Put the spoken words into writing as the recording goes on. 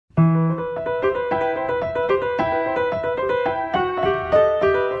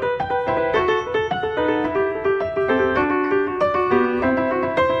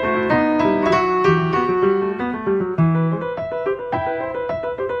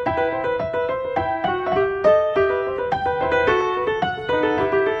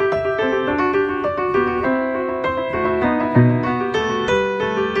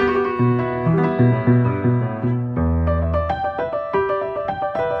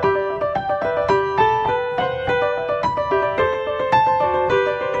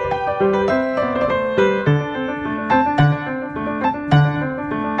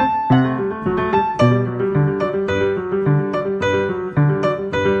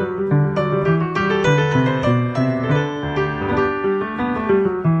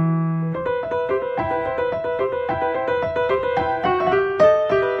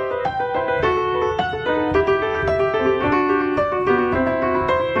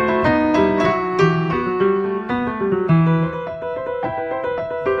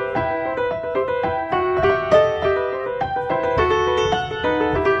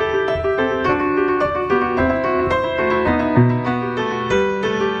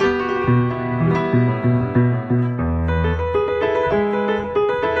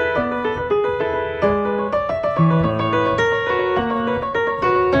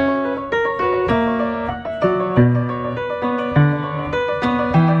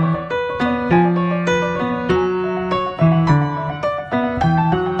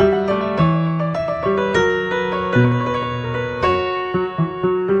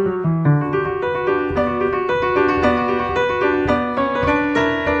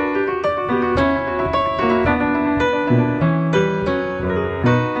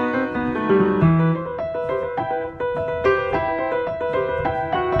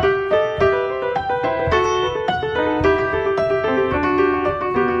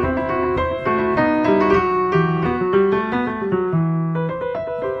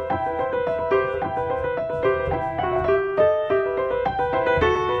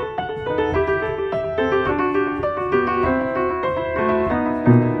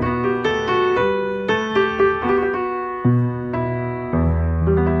Good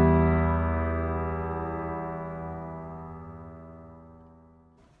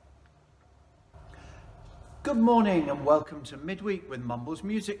morning and welcome to Midweek with Mumbles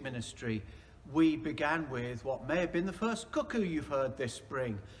Music Ministry. We began with what may have been the first cuckoo you've heard this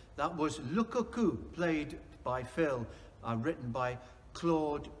spring. That was Le Cuckoo, played by Phil, written by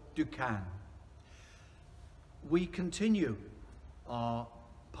Claude Ducan. We continue our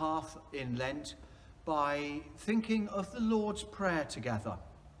path in Lent by thinking of the Lord's Prayer together.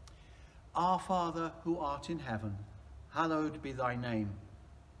 Our Father who art in heaven, hallowed be thy name.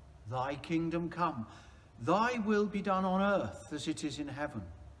 Thy kingdom come. Thy will be done on earth as it is in heaven.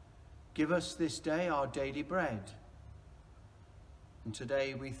 Give us this day our daily bread. And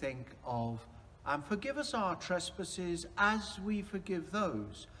today we think of, and forgive us our trespasses as we forgive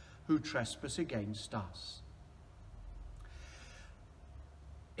those who trespass against us.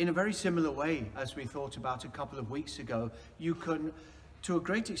 In a very similar way, as we thought about a couple of weeks ago, you can, to a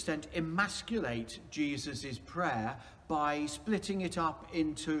great extent, emasculate Jesus's prayer by splitting it up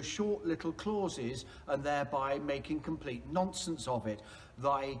into short little clauses and thereby making complete nonsense of it.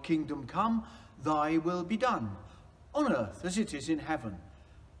 Thy kingdom come, thy will be done, on earth as it is in heaven.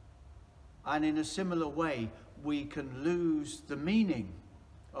 And in a similar way, we can lose the meaning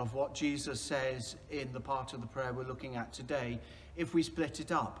of what Jesus says in the part of the prayer we're looking at today if we split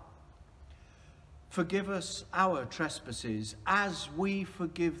it up. Forgive us our trespasses as we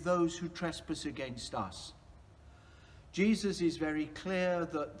forgive those who trespass against us. Jesus is very clear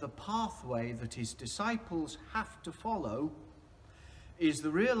that the pathway that his disciples have to follow is the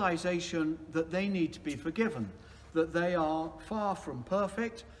realization that they need to be forgiven, that they are far from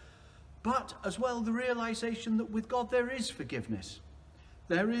perfect, but as well the realization that with God there is forgiveness.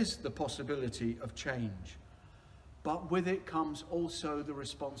 There is the possibility of change. But with it comes also the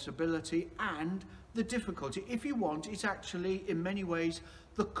responsibility and the difficulty. If you want, it's actually in many ways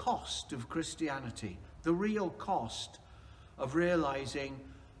the cost of Christianity, the real cost of realizing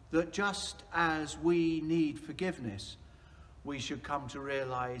that just as we need forgiveness, we should come to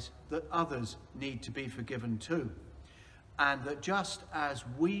realize that others need to be forgiven too. And that just as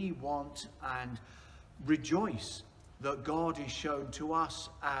we want and rejoice that God is shown to us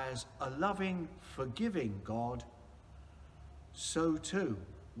as a loving, forgiving God, so too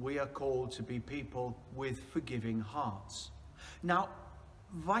we are called to be people with forgiving hearts. Now,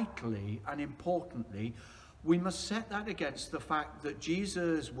 vitally and importantly, we must set that against the fact that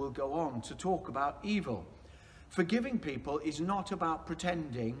Jesus will go on to talk about evil. Forgiving people is not about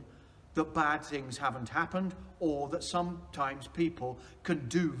pretending that bad things haven't happened or that sometimes people can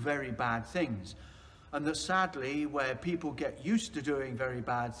do very bad things. And that sadly, where people get used to doing very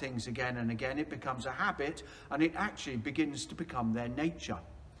bad things again and again, it becomes a habit and it actually begins to become their nature.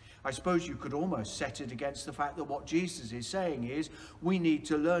 I suppose you could almost set it against the fact that what Jesus is saying is we need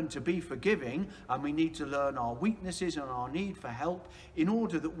to learn to be forgiving and we need to learn our weaknesses and our need for help in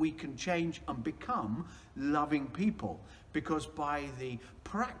order that we can change and become loving people. Because by the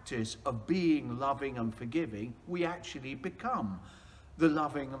practice of being loving and forgiving, we actually become the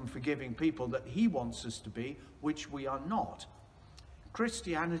loving and forgiving people that he wants us to be, which we are not.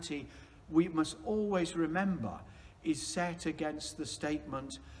 Christianity, we must always remember, is set against the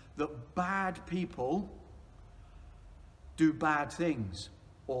statement that bad people do bad things,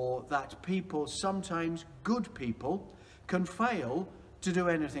 or that people, sometimes good people, can fail to do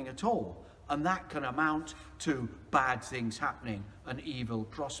anything at all, and that can amount to bad things happening and evil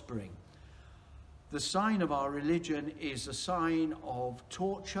prospering. The sign of our religion is a sign of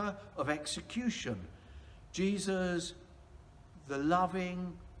torture, of execution. Jesus, the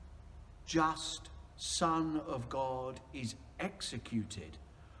loving, just Son of God, is executed.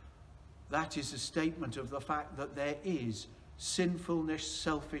 That is a statement of the fact that there is sinfulness,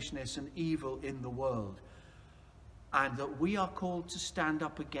 selfishness, and evil in the world, and that we are called to stand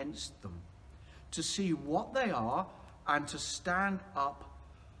up against them, to see what they are, and to stand up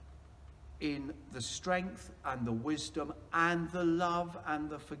in the strength and the wisdom and the love and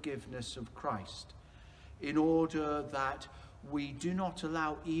the forgiveness of Christ, in order that we do not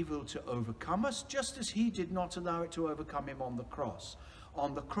allow evil to overcome us, just as he did not allow it to overcome him on the cross.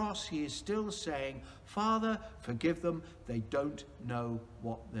 On the cross, he is still saying, Father, forgive them, they don't know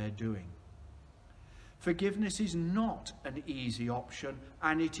what they're doing. Forgiveness is not an easy option,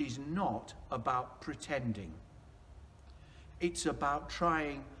 and it is not about pretending. It's about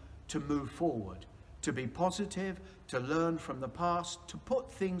trying to move forward, to be positive, to learn from the past, to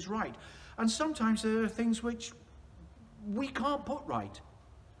put things right. And sometimes there are things which we can't put right.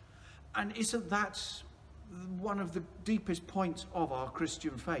 And isn't that one of the deepest points of our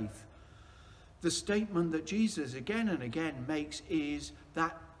Christian faith. The statement that Jesus again and again makes is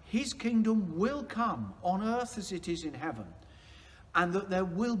that his kingdom will come on earth as it is in heaven, and that there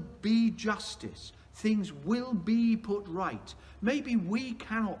will be justice. Things will be put right. Maybe we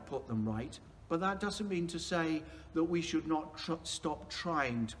cannot put them right, but that doesn't mean to say that we should not stop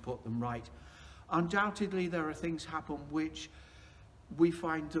trying to put them right. Undoubtedly, there are things happen which we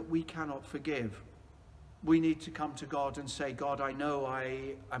find that we cannot forgive. We need to come to God and say, God, I know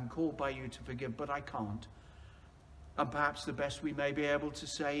I am called by you to forgive, but I can't. And perhaps the best we may be able to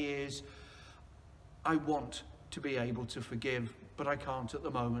say is, I want to be able to forgive, but I can't at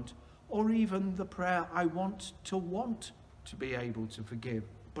the moment. Or even the prayer, I want to be able to forgive,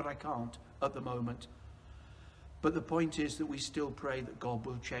 but I can't at the moment. But the point is that we still pray that God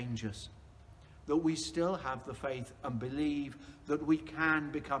will change us, that we still have the faith and believe that we can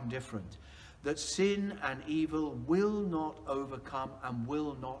become different, that sin and evil will not overcome and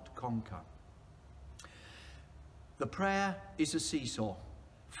will not conquer. The prayer is a seesaw.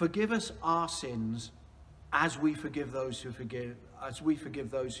 Forgive us our sins as we forgive those who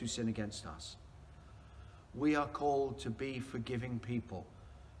sin against us. We are called to be forgiving people,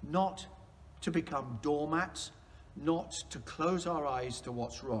 not to become doormats, not to close our eyes to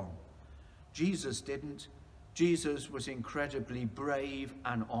what's wrong. Jesus didn't. Jesus was incredibly brave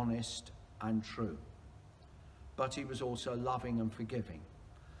and honest and true. But he was also loving and forgiving.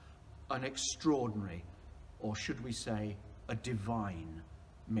 An extraordinary, or should we say, a divine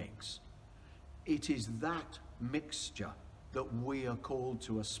mix. It is that mixture that we are called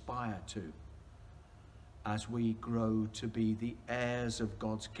to aspire to as we grow to be the heirs of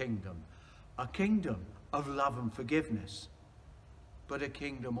God's kingdom. A kingdom of love and forgiveness, but a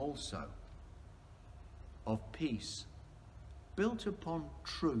kingdom also of peace, built upon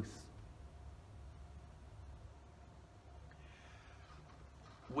truth.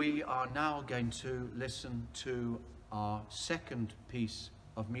 We are now going to listen to our second piece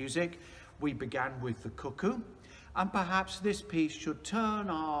of music. We began with the cuckoo, and perhaps this piece should turn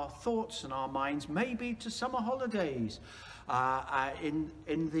our thoughts and our minds maybe to summer holidays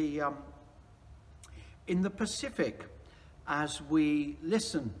in the Pacific, as we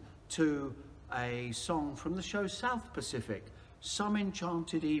listen to a song from the show South Pacific, Some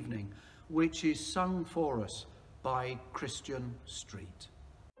Enchanted Evening, which is sung for us by Christian Street.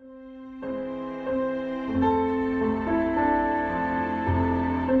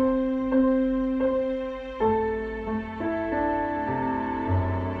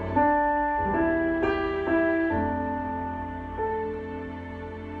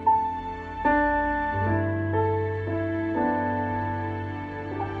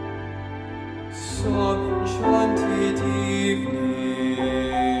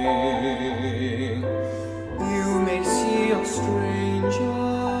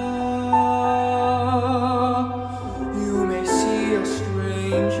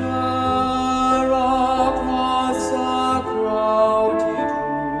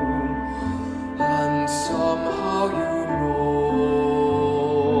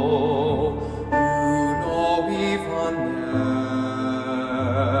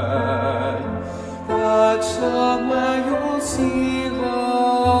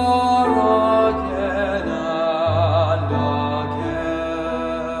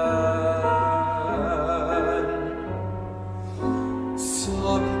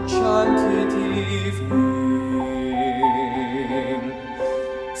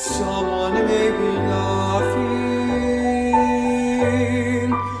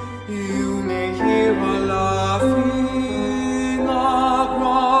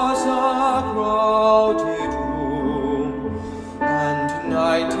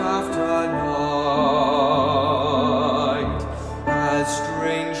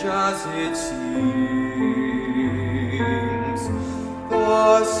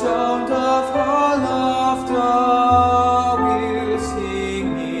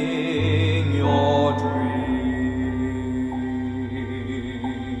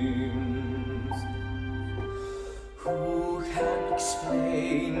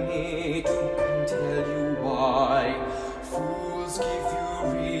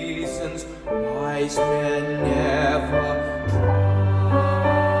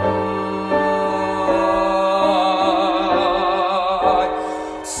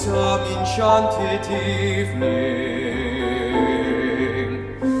 Enchanted evening,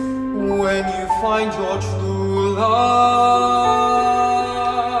 when you find your true love,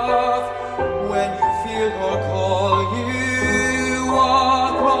 when you feel her call you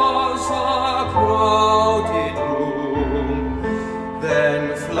across a crowded room, then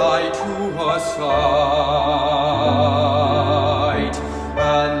fly to her side.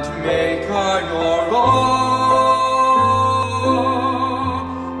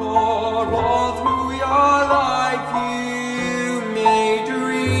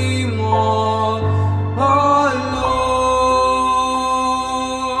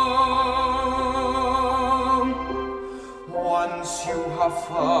 have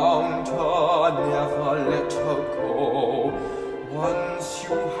found her, never let her go. Once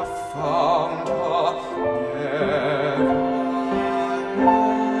you have found her, never let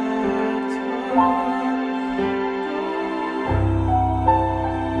her go.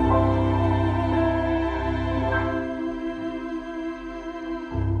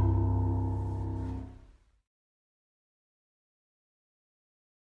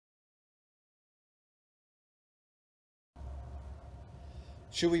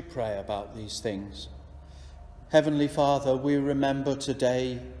 Shall we pray about these things? Heavenly Father, we remember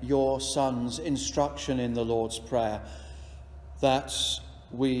today your Son's instruction in the Lord's Prayer, that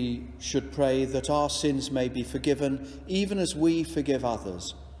we should pray that our sins may be forgiven, even as we forgive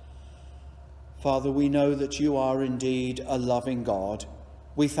others. Father, we know that you are indeed a loving God.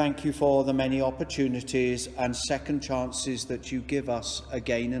 We thank you for the many opportunities and second chances that you give us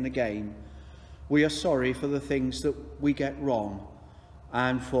again and again. We are sorry for the things that we get wrong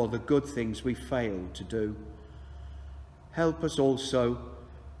and for the good things we fail to do. Help us also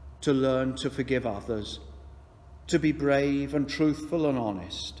to learn to forgive others, to be brave and truthful and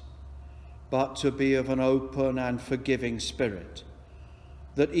honest, but to be of an open and forgiving spirit,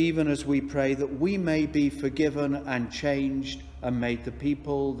 that even as we pray that we may be forgiven and changed and made the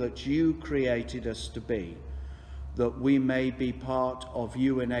people that you created us to be, that we may be part of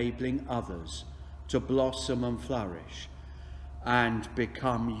you enabling others to blossom and flourish and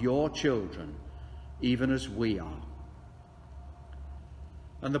become your children, even as we are.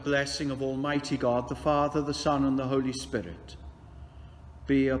 And the blessing of Almighty God, the Father, the Son, and the Holy Spirit,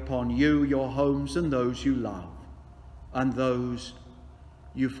 be upon you, your homes, and those you love, and those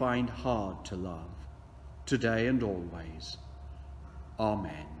you find hard to love, today and always.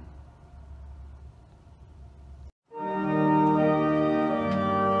 Amen.